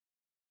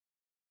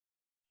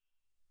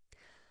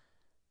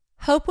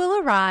Hope will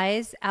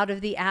arise out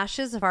of the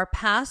ashes of our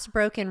past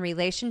broken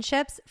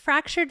relationships,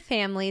 fractured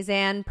families,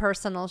 and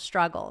personal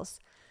struggles.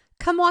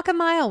 Come walk a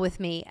mile with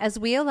me as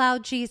we allow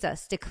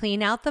Jesus to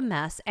clean out the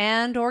mess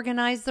and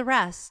organize the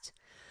rest.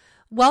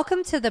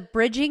 Welcome to the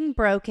Bridging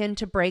Broken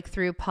to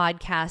Breakthrough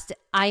podcast.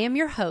 I am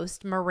your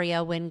host,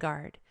 Maria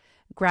Wingard.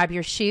 Grab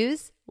your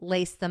shoes,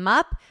 lace them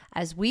up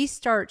as we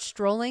start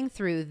strolling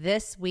through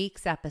this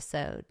week's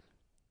episode.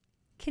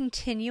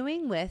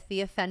 Continuing with the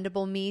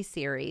Offendable Me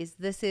series,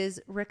 this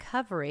is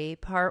Recovery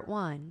Part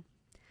 1.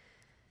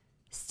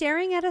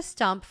 Staring at a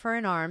stump for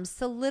an arm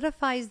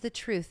solidifies the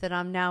truth that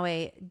I'm now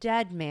a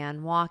dead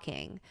man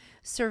walking.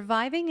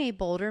 Surviving a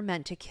boulder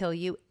meant to kill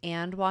you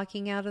and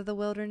walking out of the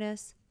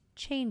wilderness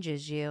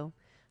changes you.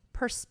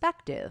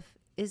 Perspective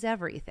is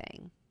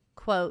everything.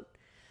 Quote,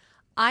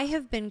 I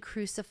have been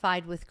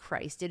crucified with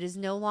Christ. It is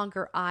no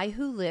longer I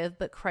who live,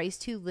 but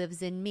Christ who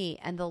lives in me.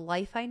 And the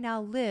life I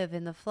now live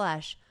in the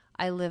flesh,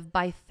 I live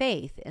by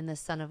faith in the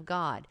Son of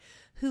God,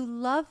 who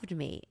loved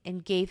me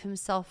and gave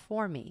himself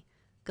for me.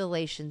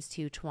 Galatians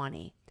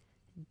 2:20.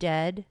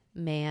 Dead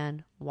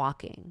man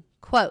walking.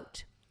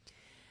 Quote,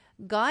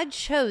 God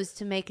chose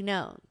to make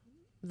known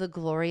the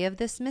glory of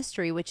this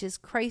mystery, which is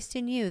Christ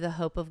in you, the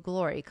hope of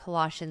glory.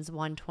 Colossians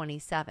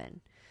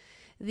 1:27.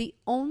 The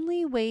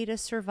only way to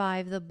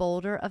survive the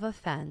boulder of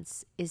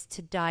offense is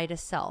to die to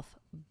self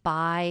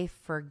by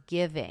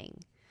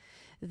forgiving.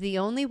 The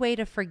only way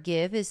to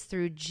forgive is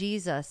through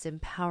Jesus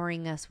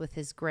empowering us with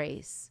his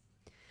grace.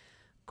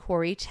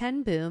 Corrie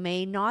ten Boom,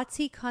 a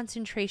Nazi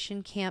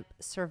concentration camp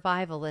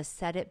survivalist,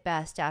 said it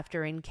best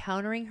after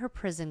encountering her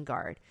prison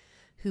guard,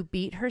 who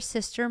beat her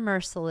sister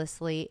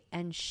mercilessly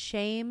and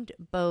shamed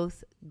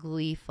both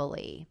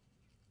gleefully.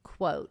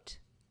 Quote,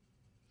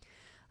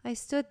 I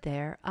stood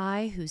there,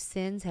 I whose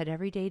sins had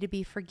every day to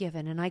be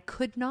forgiven, and I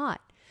could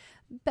not.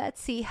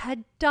 Betsy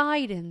had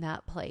died in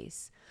that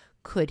place.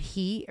 Could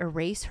he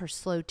erase her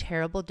slow,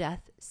 terrible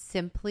death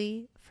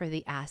simply for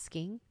the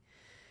asking?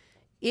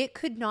 It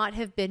could not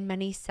have been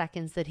many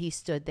seconds that he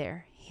stood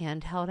there,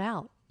 hand held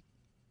out.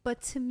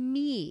 But to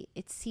me,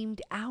 it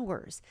seemed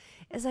hours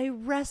as I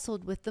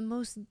wrestled with the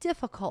most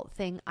difficult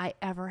thing I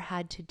ever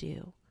had to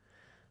do.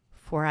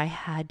 For I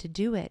had to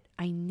do it.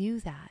 I knew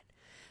that.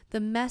 The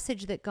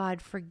message that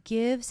God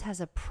forgives has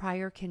a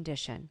prior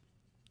condition,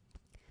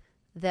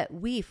 that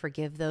we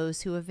forgive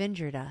those who have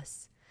injured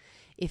us.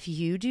 If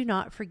you do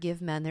not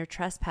forgive men their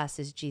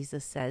trespasses,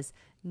 Jesus says,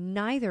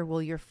 neither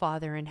will your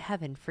Father in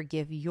heaven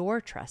forgive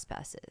your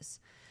trespasses.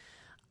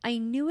 I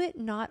knew it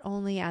not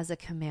only as a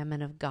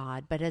commandment of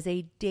God, but as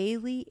a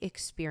daily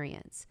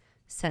experience.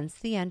 Since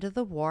the end of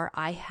the war,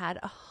 I had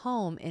a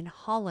home in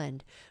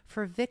Holland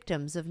for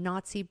victims of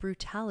Nazi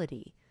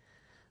brutality.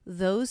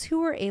 Those who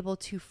were able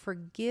to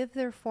forgive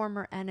their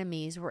former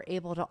enemies were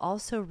able to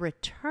also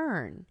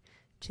return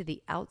to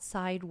the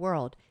outside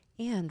world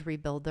and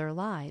rebuild their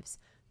lives,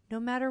 no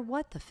matter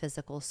what the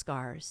physical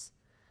scars.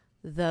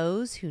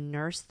 Those who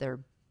nursed their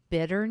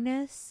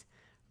bitterness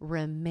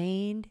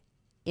remained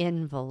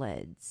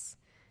invalids.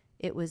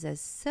 It was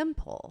as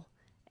simple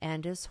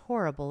and as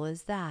horrible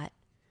as that.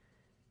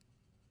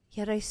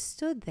 Yet I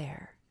stood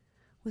there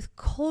with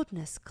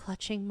coldness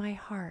clutching my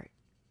heart.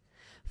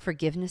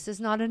 Forgiveness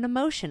is not an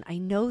emotion. I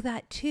know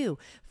that too.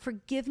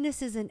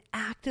 Forgiveness is an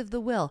act of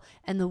the will,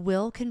 and the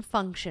will can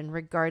function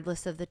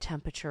regardless of the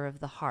temperature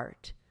of the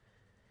heart.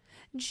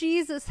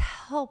 Jesus,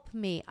 help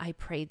me, I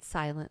prayed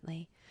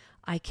silently.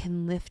 I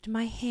can lift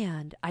my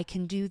hand. I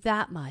can do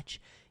that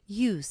much.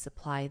 You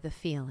supply the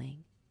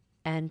feeling.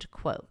 End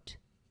quote.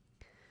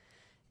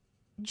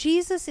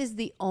 Jesus is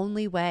the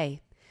only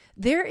way.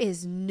 There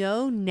is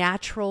no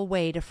natural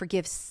way to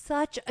forgive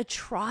such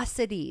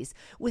atrocities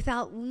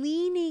without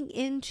leaning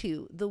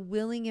into the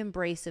willing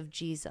embrace of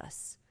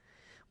Jesus.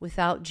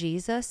 Without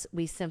Jesus,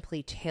 we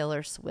simply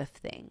Taylor Swift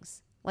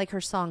things, like her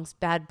songs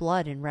Bad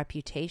Blood and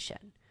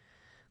Reputation.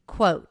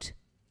 Quote,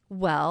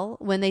 well,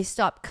 when they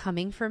stop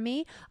coming for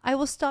me, I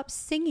will stop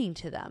singing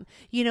to them.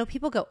 You know,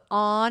 people go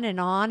on and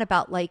on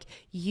about like,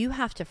 you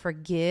have to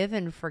forgive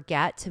and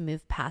forget to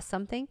move past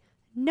something.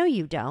 No,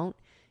 you don't.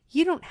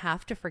 You don't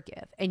have to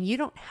forgive, and you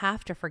don't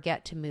have to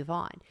forget to move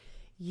on.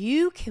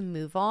 You can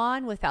move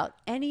on without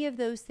any of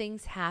those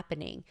things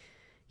happening.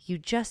 You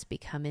just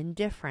become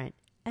indifferent,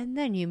 and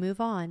then you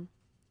move on.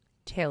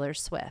 Taylor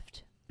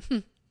Swift.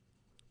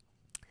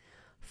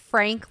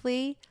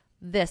 Frankly,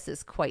 this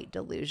is quite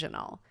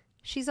delusional.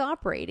 She's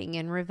operating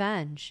in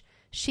revenge.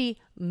 She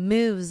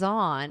moves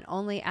on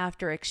only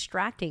after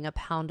extracting a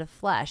pound of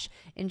flesh,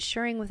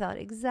 ensuring without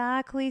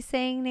exactly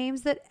saying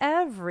names that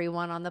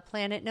everyone on the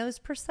planet knows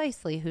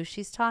precisely who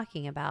she's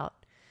talking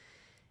about.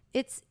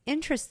 It's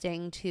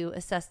interesting to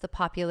assess the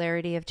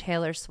popularity of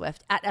Taylor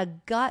Swift. At a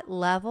gut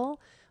level,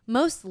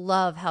 most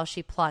love how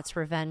she plots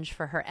revenge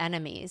for her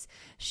enemies.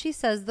 She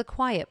says the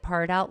quiet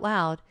part out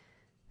loud.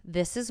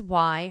 This is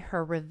why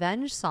her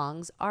revenge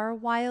songs are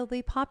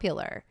wildly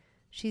popular.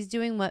 She's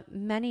doing what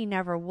many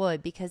never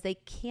would because they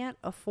can't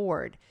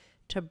afford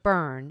to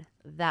burn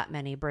that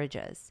many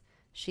bridges.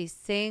 She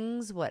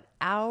sings what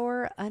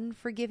our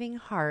unforgiving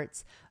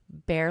hearts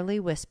barely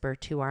whisper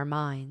to our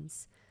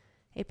minds.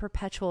 A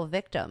perpetual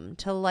victim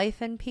to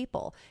life and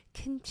people,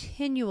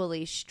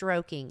 continually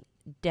stroking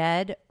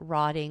dead,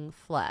 rotting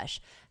flesh,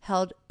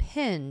 held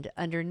pinned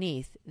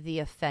underneath the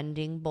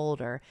offending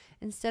boulder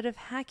instead of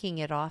hacking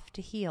it off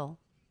to heal.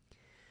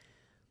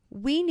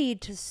 We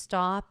need to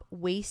stop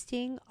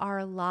wasting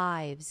our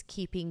lives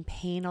keeping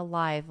pain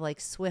alive like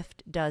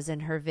Swift does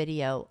in her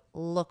video,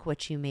 "Look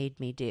What You Made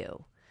Me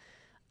Do."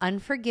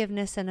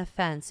 Unforgiveness and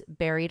offense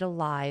buried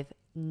alive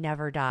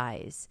never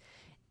dies.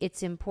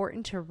 It's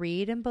important to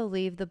read and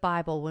believe the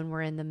Bible when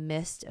we're in the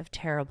midst of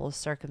terrible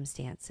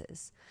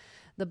circumstances.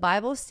 The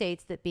Bible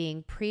states that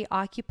being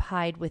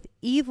preoccupied with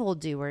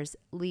evildoers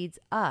leads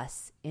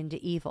us into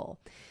evil.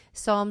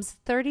 Psalms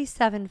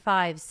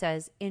 37:5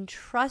 says,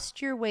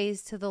 "Entrust your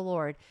ways to the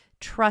Lord.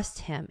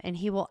 Trust him, and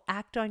he will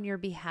act on your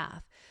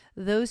behalf.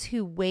 Those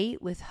who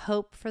wait with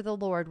hope for the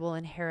Lord will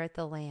inherit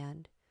the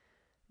land."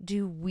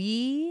 Do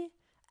we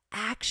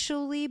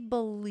actually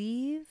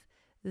believe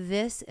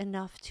this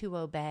enough to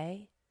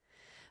obey?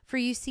 For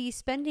you see,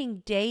 spending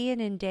day in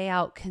and day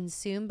out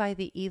consumed by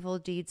the evil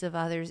deeds of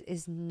others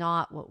is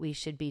not what we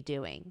should be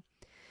doing.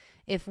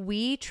 If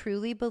we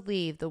truly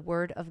believe the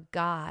word of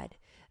God,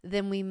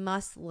 then we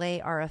must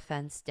lay our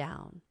offense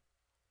down.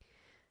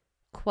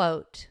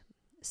 Quote,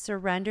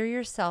 "Surrender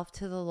yourself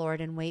to the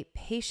Lord and wait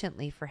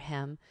patiently for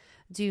him.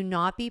 Do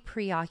not be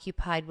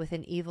preoccupied with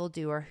an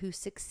evildoer who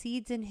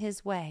succeeds in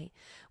his way.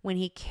 When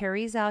he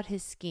carries out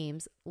his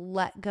schemes,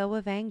 let go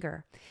of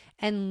anger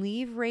and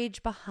leave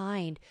rage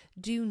behind.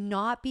 Do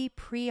not be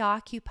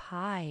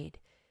preoccupied.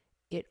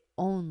 It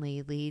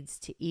only leads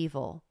to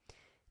evil.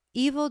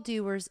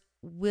 Evildoers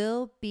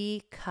will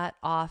be cut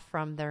off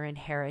from their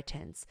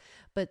inheritance,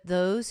 but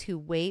those who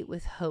wait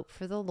with hope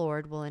for the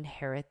Lord will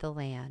inherit the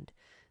land."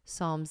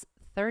 Psalms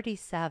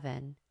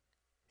 37,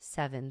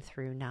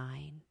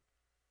 7-9.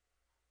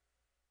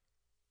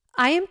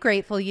 I am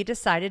grateful you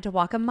decided to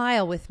walk a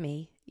mile with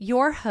me,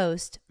 your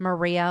host,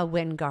 Maria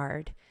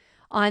Wingard,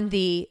 on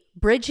the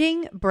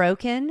Bridging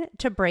Broken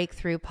to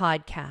Breakthrough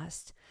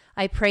podcast.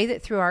 I pray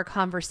that through our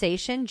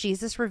conversation,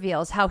 Jesus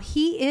reveals how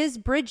he is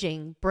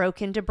bridging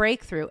broken to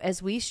breakthrough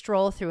as we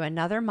stroll through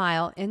another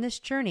mile in this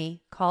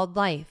journey called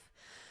life.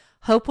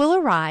 Hope will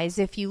arise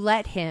if you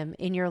let him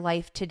in your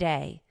life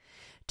today.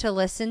 To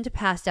listen to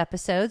past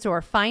episodes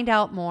or find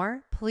out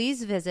more,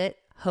 please visit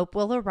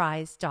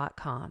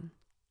hopewillarise.com.